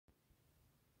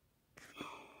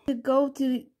to go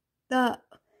to the,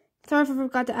 sorry if I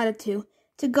forgot to add it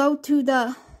to go to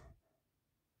the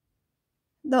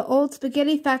old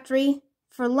spaghetti factory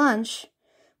for lunch.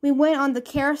 We went on the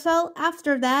carousel.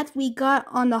 After that, we got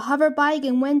on the hover bike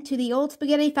and went to the old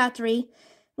spaghetti factory.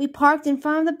 We parked in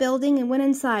front of the building and went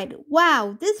inside.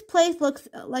 Wow, this place looks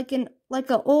like an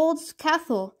old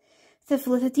castle, said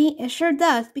Felicity. It sure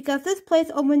does, because this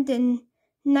place opened in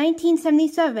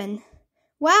 1977.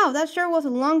 Wow, that sure was a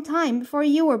long time before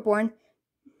you were born.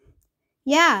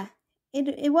 Yeah,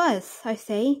 it was, I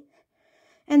say.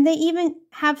 And they even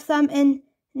have some in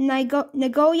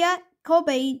Nagoya,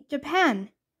 Kobe, Japan.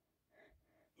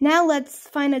 Now let's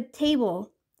find a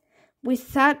table. We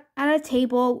sat at a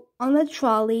table on the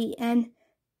trolley and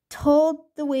told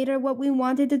the waiter what we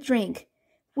wanted to drink.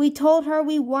 We told her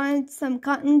we wanted some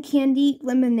cotton candy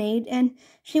lemonade, and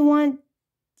she went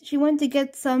to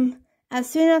get some. As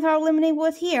soon as our lemonade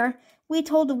was here, we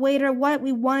told the waiter what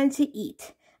we wanted to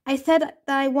eat. I said that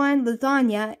I wanted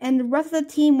lasagna, and the rest of the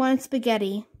team wanted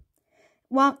spaghetti.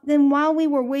 While we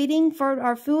were waiting for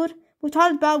our food, we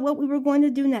talked about what we were going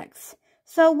to do next.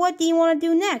 So what do you want to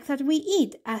do next after we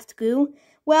eat? Asked Goo.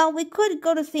 Well, we could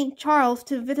go to St. Charles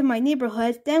to visit my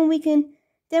neighborhood. Then we can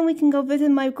go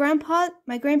visit my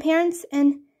grandparents,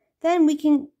 and then we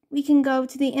can go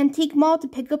to the antique mall to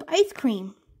pick up ice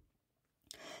cream.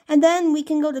 And then we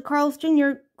can go to Carl's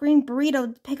Jr. Green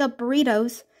Burrito to pick up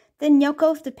burritos. Then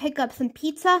Yoko's to pick up some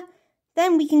pizza.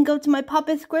 Then we can go to my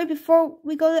papa's grave before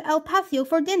we go to El Paso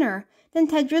for dinner. Then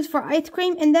Tedra's for ice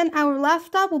cream, and then our last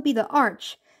stop will be the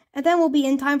Arch. And then we'll be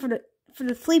in time for the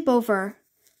sleepover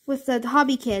with the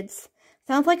hobby kids.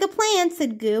 Sounds like a plan,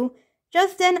 said Goo.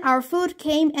 Just then our food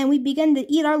came and we began to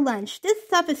eat our lunch. This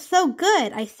stuff is so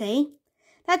good, I say.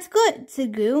 That's good,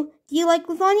 said Goo. Do you like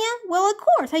lasagna? Well, of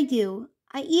course I do.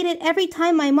 I eat it every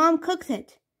time my mom cooks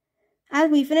it. As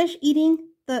we finished eating,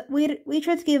 the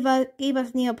waitress gave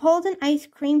us Neapolitan ice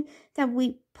cream that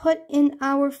we put in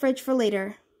our fridge for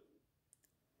later.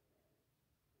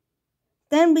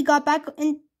 Then we got back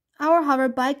in our hover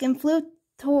bike and flew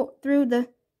through the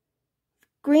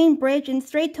Green Bridge and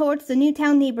straight towards the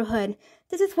Newtown neighborhood.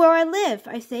 This is where I live,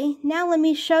 I say. Now let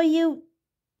me show you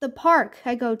the park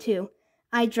I go to.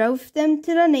 I drove them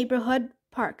to the neighborhood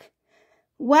park.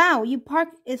 Wow, your park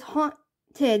is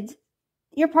haunted,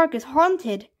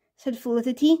 said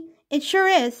Felicity. It sure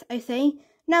is, I say.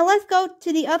 Now let's go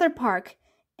to the other park.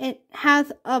 It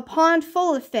has a pond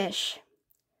full of fish.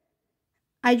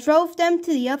 I drove them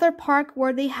to the other park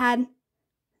where they had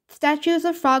statues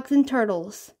of frogs and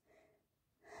turtles.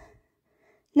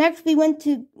 Next, we went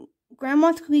to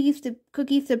Grandma's cookies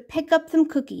to pick up some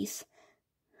cookies.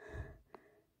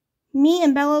 Me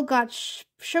and Bello got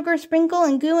sugar sprinkle,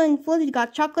 and Goo and Felicity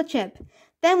got chocolate chip.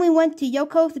 Then we went to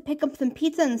Yoko's to pick up some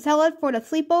pizza and salad for the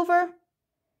sleepover.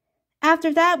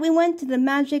 After that, we went to the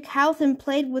magic house and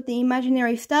played with the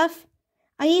imaginary stuff.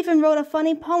 I even wrote a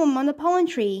funny poem on the poem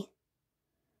tree.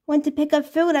 Went to pick up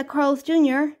food at Carl's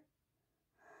Jr.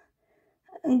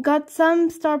 and got some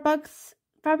Starbucks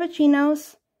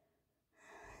frappuccinos.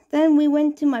 Then we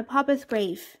went to my papa's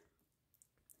grave.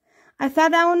 I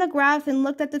sat down on the grass and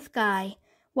looked at the sky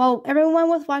while everyone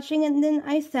was watching, and then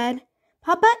I said,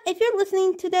 Papa, if you're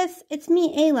listening to this, it's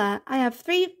me, Ayla. I have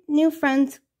 3 new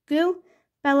friends, Goo,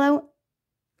 Bello,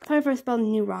 sorry for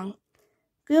spelling new wrong,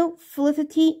 Goo,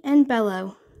 Felicity, and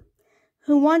Bello,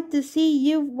 who want to see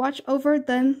you watch over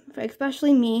them,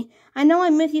 especially me. I know I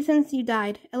miss you since you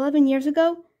died 11 years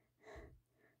ago,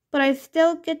 but I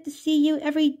still get to see you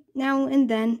every now and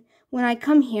then when I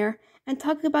come here and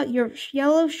talk about your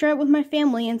yellow shirt with my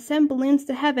family and send balloons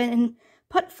to heaven and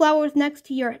put flowers next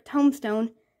to your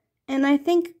tombstone. And I'll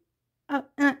think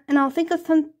of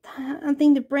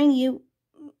something to bring you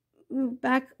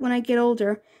back when I get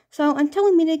older. So until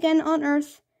we meet again on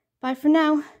Earth, bye for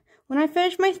now. When I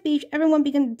finished my speech, everyone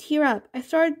began to tear up. I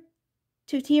started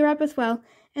to tear up as well,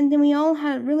 and then we all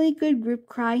had a really good group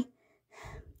cry.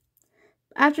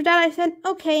 After that, I said,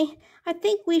 okay, I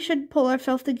think we should pull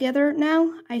ourselves together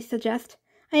now, I suggest.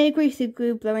 I agree, said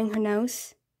Goo, blowing her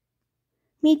nose.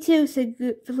 Me too, said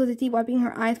Felicity, wiping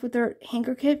her eyes with her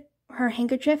handkerchief.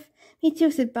 Me too,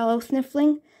 said Bello,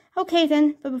 sniffling. Okay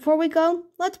then, but before we go,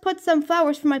 let's put some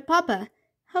flowers for my papa.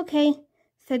 Okay,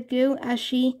 said Goo, as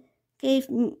she gave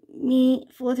me,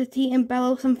 Felicity, and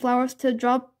Bello some flowers to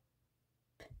drop.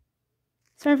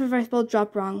 Sorry if I spelled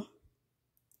drop wrong.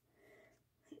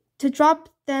 To drop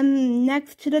them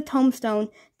next to the tombstone.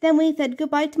 Then we said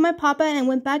goodbye to my papa and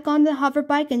went back on the hover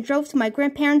bike and drove to my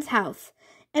grandparents' house.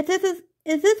 Is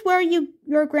this where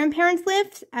your grandparents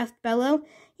live? Asked Bello.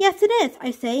 Yes, it is, I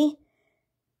say.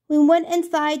 We went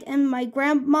inside and my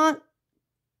grandma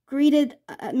greeted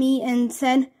me and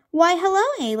said, "Why, hello,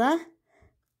 Ayla.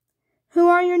 Who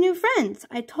are your new friends?"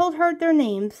 I told her their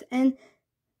names and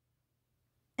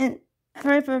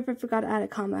sorry if I forgot to add a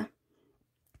comma.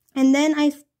 And then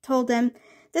I told them,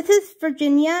 "This is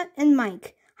Virginia and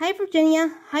Mike." "Hi,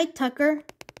 Virginia. Hi, Tucker,"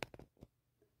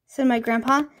 said my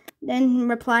grandpa. Then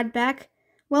replied back,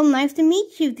 "Well, nice to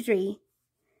meet you three."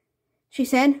 She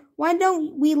said, "Why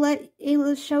don't we let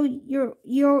Ayla show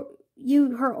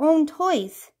you her own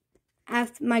toys?"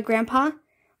 asked my grandpa.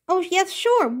 "Oh, yes,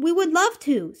 sure, we would love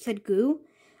to," said Goo.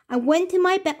 I went to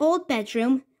my old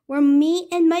bedroom, where me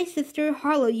and my sister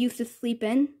Harlow used to sleep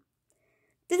in.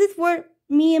 This is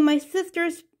me and my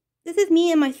sister's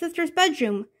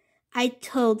bedroom," I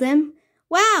told them.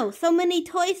 "Wow, so many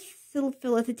toys,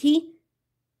 Felicity.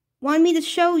 Want me to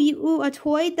show you a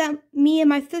toy that me and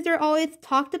my sister always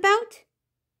talked about?"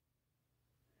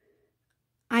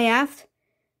 I asked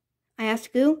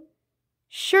Goo.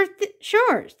 Sure,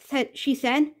 she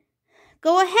said.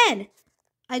 "Go ahead."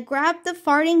 I grabbed the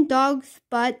farting dog's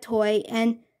butt toy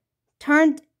and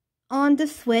turned on the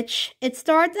switch. It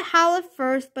started to howl at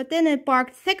first, but then it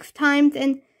barked 6 times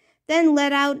and then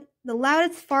let out the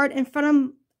loudest fart in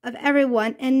front of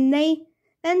everyone, and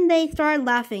then they started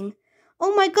laughing.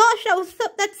 "Oh my gosh,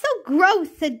 that's so gross,"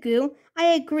 said Goo. "I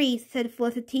agree," said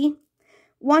Felicity.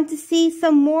 "Want to see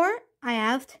some more?" I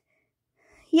asked.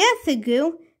 "Yes," said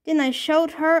Goo. Then I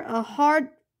showed her a hard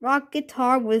rock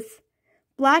guitar with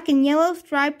black and yellow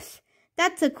stripes.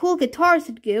 "That's a cool guitar,"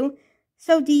 said Goo.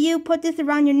 "So do you put this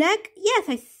around your neck?" "Yes,"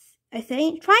 I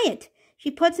say. "Try it." She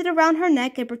puts it around her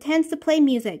neck and pretends to play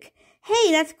music.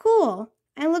 "Hey, that's cool.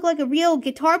 I look like a real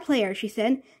guitar player," she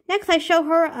said. Next, I show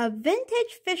her a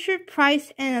vintage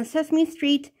Fisher-Price and a Sesame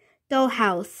Street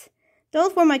dollhouse.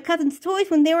 "Those were my cousin's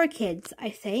toys when they were kids," I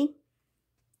say.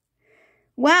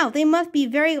 "Wow, they must be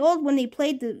very old when they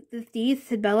played these,"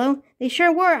 said Bello. "They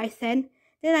sure were," I said.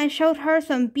 Then I showed her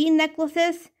some bead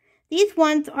necklaces. "These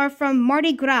ones are from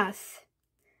Mardi Gras,"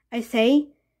 I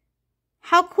say.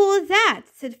 "How cool is that?"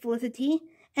 said Felicity.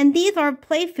 "And these are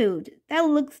play food. That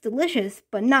looks delicious,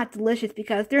 but not delicious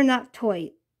because they're not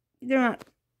toy. They're not.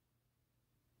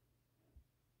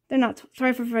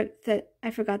 Sorry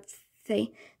I forgot to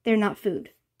say they're not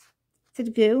food,"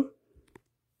 said Goo.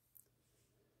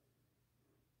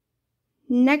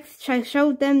 Next, I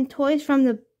showed them toys from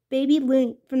the baby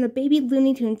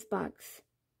Looney Tunes box,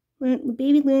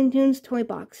 baby Looney Tunes toy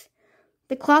box,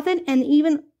 the closet, and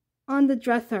even on the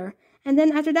dresser. And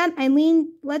then after that, I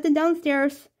led them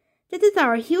downstairs. "This is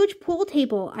our huge pool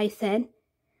table," I said.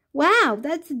 "Wow,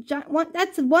 that's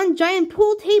one giant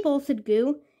pool table," said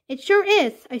Goo. "It sure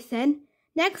is," I said.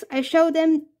 Next, I showed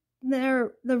them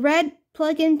the red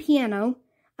plug-in piano.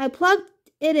 I plugged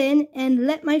it in and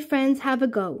let my friends have a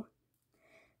go.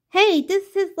 "Hey,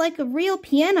 this is like a real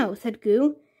piano," said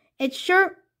Goo. "It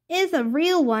sure is a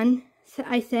real one,"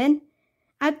 I said.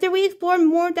 After we explored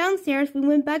more downstairs, we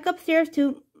went back upstairs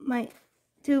to my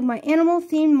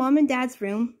animal-themed mom and dad's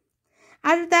room.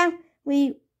 After that,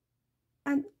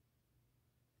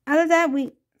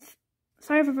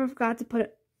 sorry if I forgot to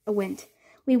put a wind.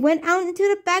 We went out into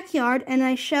the backyard, and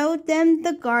I showed them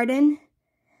the garden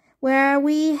where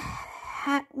they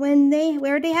had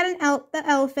the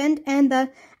elephant and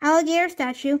the alligator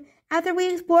statue. After we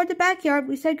explored the backyard,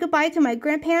 we said goodbye to my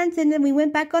grandparents, and then we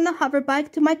went back on the hover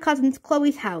bike to my cousin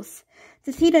Chloe's house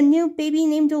to see the new baby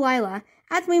named Delilah.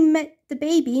 After we met the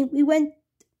baby, we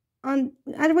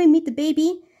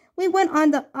went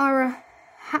on our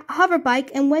hover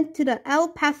bike and went to the El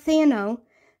Paisano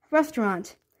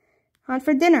restaurant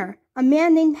for dinner. A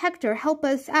man named Hector helped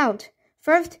us out.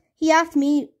 First, he asked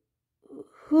me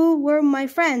who were my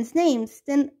friends' names.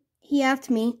 Then he asked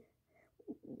me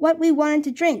what we wanted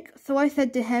to drink. So I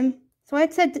said this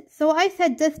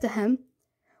to him: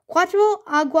 "Cuatro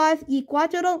aguas y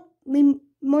cuatro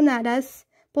limonadas,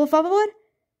 por favor,"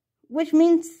 which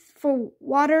means for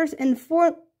waters, and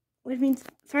sorry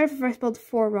if I spelled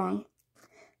four wrong,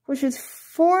 which is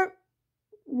 4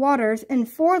 waters and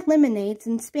 4 lemonades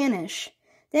in Spanish.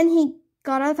 Then he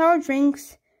got us our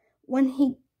drinks. When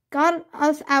he got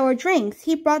us our drinks,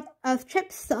 he brought us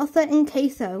chips, salsa, and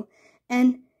queso,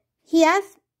 and he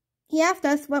asked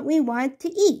us what we wanted to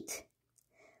eat.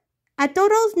 "A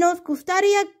todos nos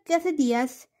gustaría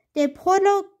quesadillas de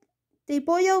pollo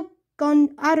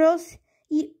con arroz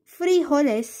y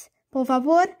frijoles, por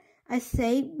favor," I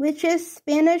say, which is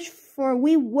Spanish for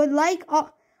we would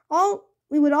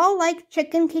all like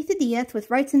chicken quesadillas with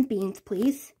rice and beans,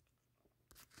 please.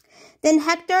 Then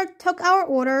Hector took our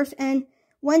orders and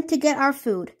went to get our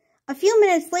food. A few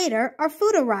minutes later, our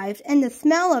food arrived, and the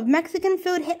smell of Mexican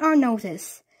food hit our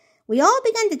noses. We all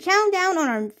began to chow down on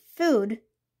our food.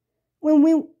 When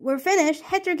we were finished,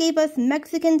 Hector gave us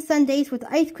Mexican sundaes with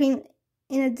ice cream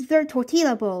in a dessert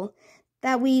tortilla bowl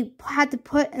that we had to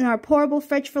put in our portable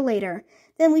fridge for later.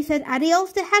 Then we said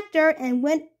adios to Hector and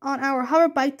went on our hover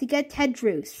bike to get Ted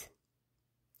Drews.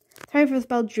 Sorry if I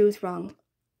spelled Drews wrong.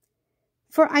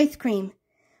 For ice cream.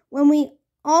 When we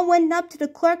all went up to the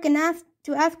clerk and asked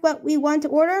what we wanted to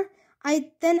order,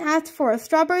 I then asked for a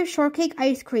strawberry shortcake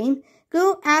ice cream.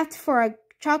 Goo asked for a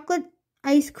chocolate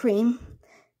ice cream.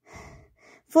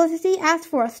 Felicity asked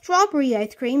for a strawberry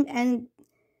ice cream, and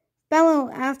Bello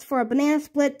asked for a banana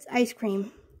split ice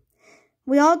cream.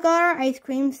 We all got our ice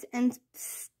creams and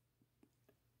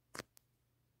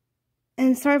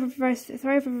sorry if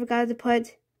I forgot to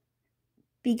put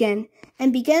begin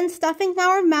stuffing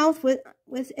our mouth with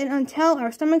it until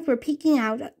our stomachs were peeking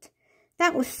out.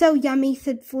 That was so yummy,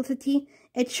 said Felicity.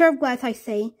 It sure was, I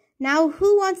say. Now,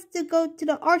 who wants to go to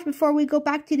the arch before we go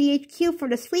back to the HQ for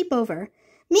the sleepover?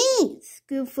 Me!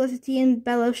 Scoop, Felicity, and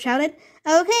Bello shouted.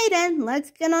 Okay then, let's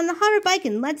get on the hover bike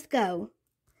and let's go.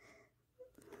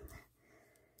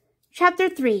 Chapter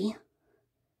 3.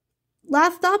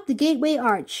 Last stop, the Gateway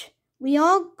Arch. We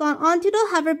all got onto the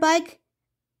hover bike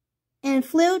and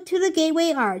flew to the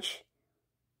Gateway Arch.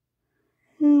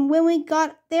 When we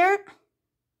got there,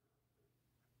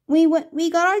 we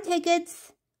got our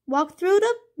tickets, walked through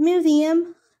the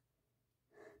museum,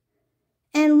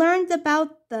 and learned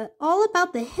all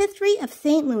about the history of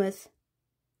St. Louis.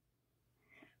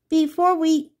 Before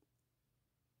we,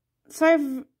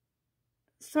 sorry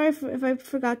if I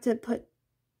forgot to put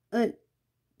the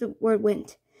word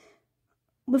went.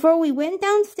 Before we went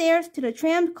downstairs to the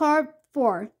tram car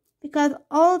 4, because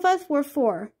all of us were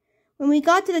 4. When we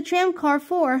got to the tram car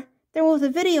 4, there was a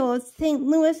video of St.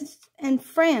 Louis and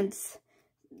France.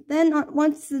 Then,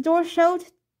 once the door showed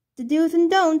the do's and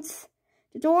don'ts,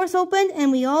 the doors opened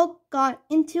and we all got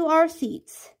into our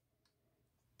seats.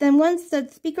 Then once the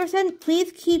speaker said,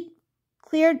 please keep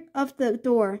clear of the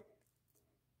door.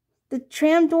 The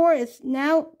tram door is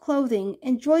now closing.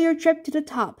 Enjoy your trip to the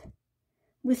top.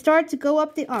 We started to go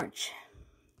up the arch.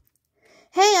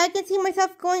 Hey, I can see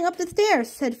myself going up the stairs,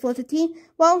 said Felicity.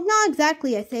 Well, not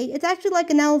exactly, I say. It's actually like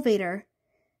an elevator.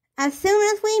 As soon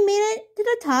as we made it to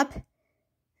the top,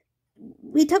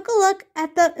 we took a look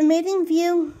at the amazing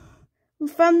view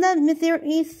from the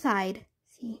Missouri side.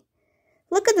 See,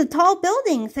 look at the tall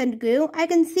buildings, said Goo. I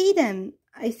can see them,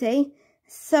 I say.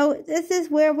 So this is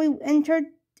where we entered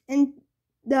in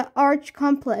the Arch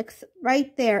complex,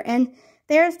 right there. And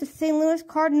there's the St. Louis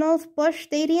Cardinals Busch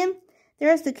Stadium.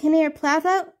 There's the Kinnear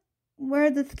Plaza, where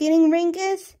the skating rink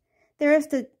is. There's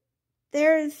the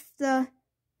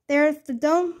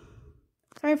Dome.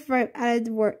 Sorry if I added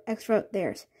the word extra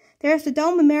there's. There's the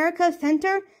Dome America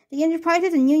Center, the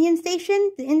Enterprises and Union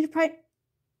Station, the Enterprise.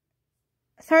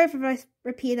 Sorry if I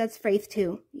repeat that phrase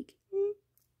too.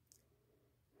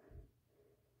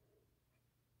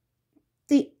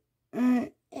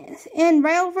 And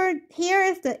right over here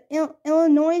is the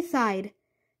Illinois side.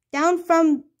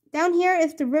 Down here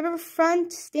is the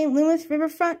riverfront, St. Louis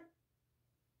riverfront.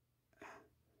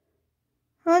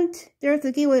 There's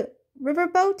the Gateway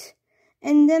Riverboat,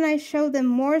 and then I show them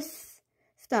more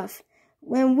stuff.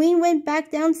 When we went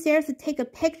back downstairs to take a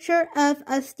picture of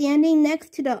us standing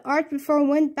next to the arch before we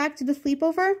went back to the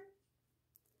sleepover.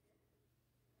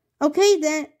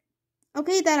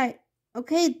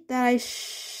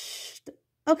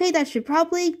 That should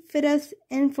probably fit us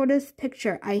in for this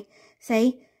picture, I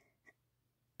say.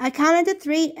 I counted to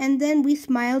 3, and then we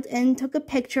smiled and took a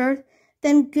picture.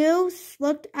 Then Goose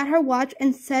looked at her watch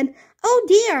and said, Oh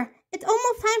dear, it's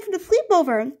almost time for the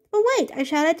sleepover. But wait, I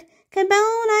shouted, can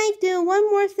Bello and I do one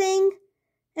more thing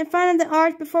in front of the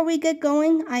arch before we get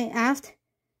going? I asked.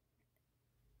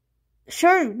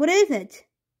 Sure, what is it?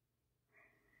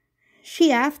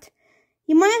 She asked.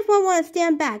 You might as well want to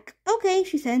stand back. Okay,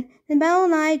 she said. Then Bello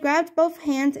and I grabbed both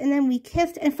hands and then we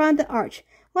kissed in front of the arch.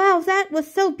 Wow, that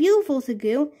was so beautiful, said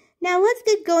Goo. Now let's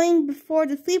get going before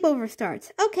the sleepover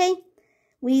starts. Okay,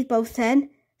 we both said.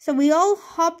 So we all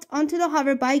hopped onto the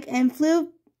hover bike and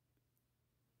flew.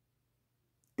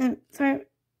 Sorry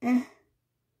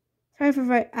if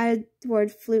I added the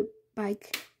word flew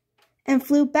bike. And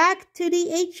flew back to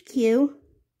the HQ.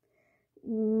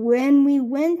 When we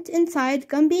went inside,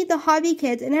 Gumby, the hobby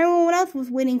kids, and everyone else was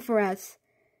waiting for us.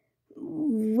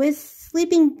 With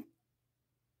sleeping.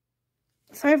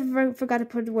 Sorry if I forgot to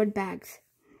put the word bags.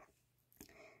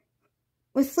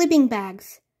 With sleeping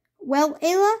bags. Well,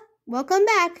 Ayla, welcome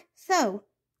back. So,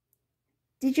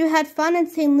 did you have fun in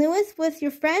St. Louis with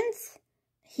your friends?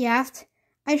 He asked.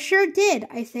 I sure did,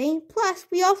 I say. Plus,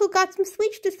 we also got some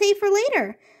sweets to save for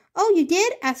later. Oh, you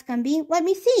did? Asked Gumby. Let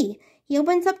me see. He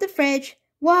opens up the fridge.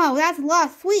 Wow, that's a lot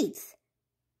of sweets,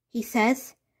 he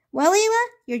says. Well, Ayla,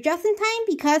 you're just in time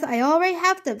because I already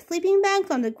have the sleeping bags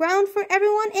on the ground for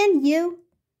everyone, and you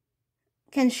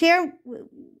can share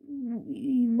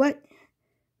what?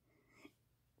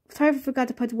 Sorry, I forgot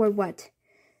to put the word what.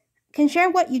 Can share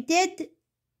what you did,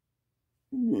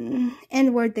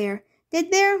 and word there.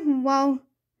 Did there while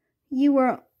you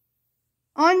were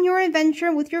on your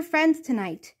adventure with your friends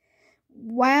tonight.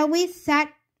 While we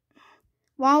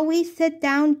sit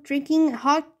down drinking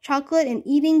hot chocolate and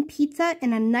eating pizza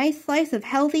and a nice slice of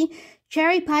healthy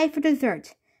cherry pie for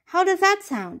dessert. How does that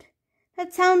sound?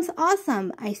 That sounds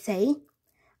awesome, I say.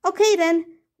 Okay then,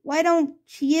 why don't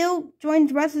you join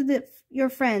the rest of your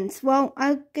friends? Well,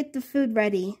 I'll get the food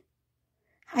ready.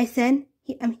 I said.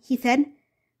 He said.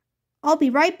 I'll be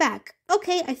right back.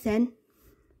 Okay, I said.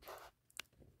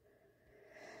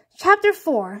 Chapter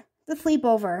 4. The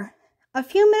Sleepover. A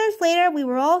few minutes later, we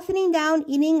were all sitting down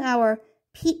eating our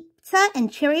pizza and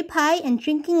cherry pie and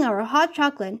drinking our hot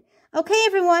chocolate. Okay,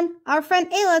 everyone, our friend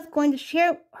Ayla is going to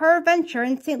share her adventure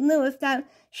in St. Louis that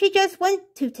she just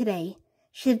went to today,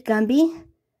 said Gumby.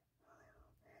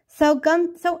 So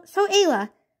Ayla,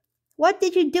 what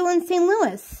did you do in St.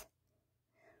 Louis?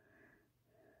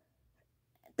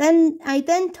 I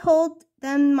then told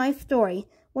them my story.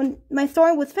 When my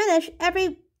story was finished,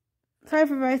 sorry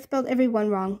if I spelled everyone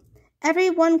wrong.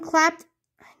 Everyone clapped.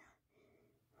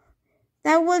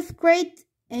 That was great,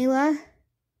 Ayla.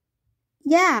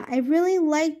 Yeah, I really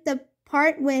liked the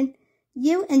part when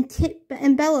you and Tip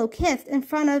and Bello kissed in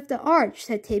front of the arch,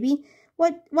 said Tibby.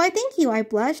 What? Why, thank you, I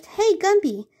blushed. Hey,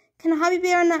 Gumby, can Hobby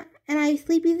Bear and I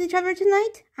sleep with each other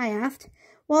tonight? I asked.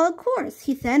 Well, of course,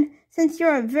 he said, since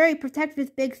you're a very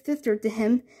protective big sister to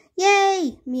him.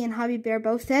 Yay, me and Hobby Bear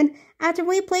both said. After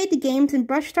we played the games and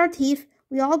brushed our teeth,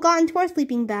 we all got into our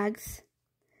sleeping bags.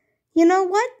 You know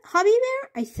what, Hobby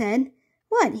Bear? I said.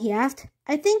 What? He asked.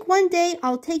 I think one day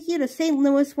I'll take you to St.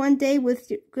 Louis one day with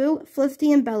Goo,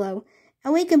 Felicity, and Bello,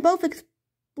 and we can both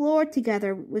explore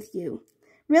together with you.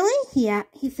 Really?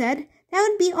 He said. That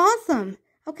would be awesome.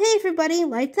 Okay, everybody,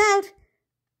 lights out.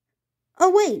 Oh,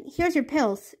 wait, here's your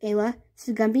pills, Ayla,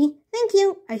 said Gumby. Thank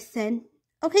you, I said.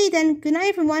 Okay, then, good night,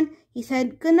 everyone, he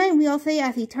said. Good night, we all say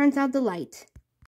as he turns out the light.